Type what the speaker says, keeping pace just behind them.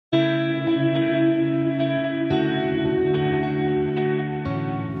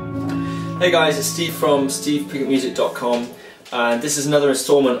Hey guys, it's Steve from stevepickupmusic.com, and this is another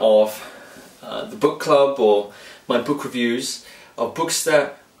installment of the book club, or my book reviews of books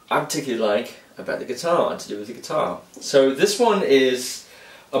that I particularly like about the guitar, to do with the guitar. So this one is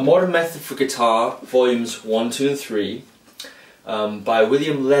A Modern Method for Guitar, volumes 1, 2 and 3 by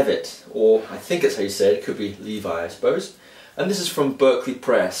William Leavitt, or I think that's how you say it, it could be Levi I suppose. And this is from Berklee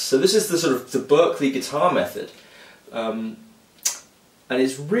Press. So this is the sort of the Berklee guitar method. And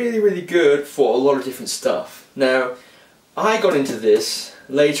it's really good for a lot of different stuff. Now, I got into this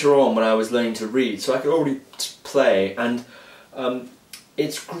later on when I was learning to read, so I could already play, and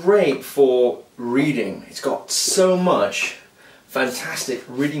it's great for reading. It's got so much fantastic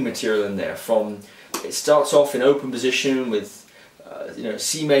reading material in there. It starts off in open position with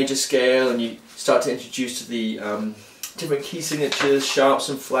C major scale, and you start to introduce to the different key signatures, sharps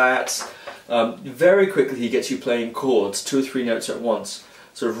and flats. Very quickly he gets you playing chords, 2 or 3 notes at once,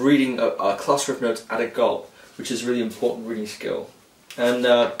 sort of reading a cluster of notes at a gulp, which is a really important reading skill. And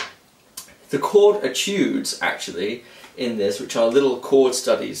the chord etudes actually in this, which are little chord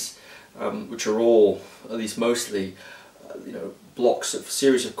studies, which are all, at least mostly, blocks of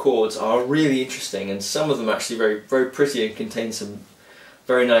series of chords, are really interesting, and some of them actually very pretty and contain some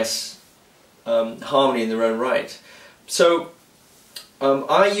very nice harmony in their own right. So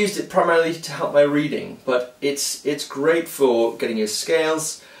I used it primarily to help my reading, but it's great for getting your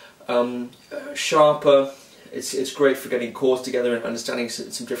scales sharper. It's great for getting chords together and understanding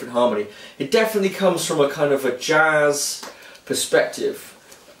some different harmony. It definitely comes from a kind of a jazz perspective,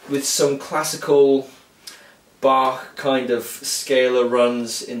 with some classical Bach kind of scalar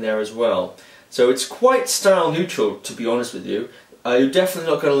runs in there as well. So it's quite style neutral, to be honest with you. You're definitely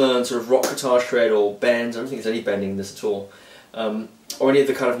not going to learn sort of rock guitar shred or bends. I don't think there's any bending in this at all. Or any of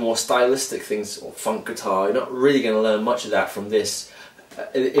the kind of more stylistic things, or funk guitar. You're not really going to learn much of that from this,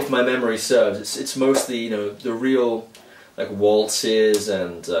 if my memory serves. It's mostly, the real like waltzes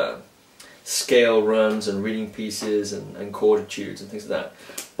and scale runs and reading pieces and chord etudes and things like that.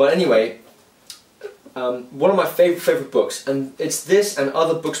 But anyway, one of my favorite books, and it's this and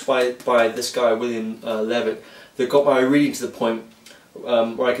other books by this guy William Leavitt, that got my reading to the point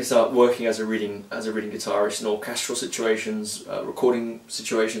where I can start working as a reading guitarist in orchestral situations, recording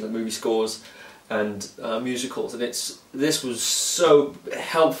situations like movie scores and musicals. And this was so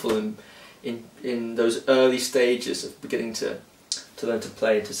helpful in those early stages of beginning to learn to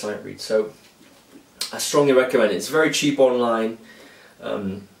play and to sight read. So I strongly recommend it. It's very cheap online.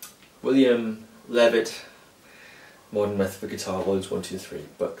 William Leavitt Modern Method for Guitar, volumes 1, 2, 3,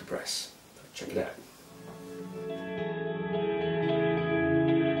 Berklee Press. Check it out.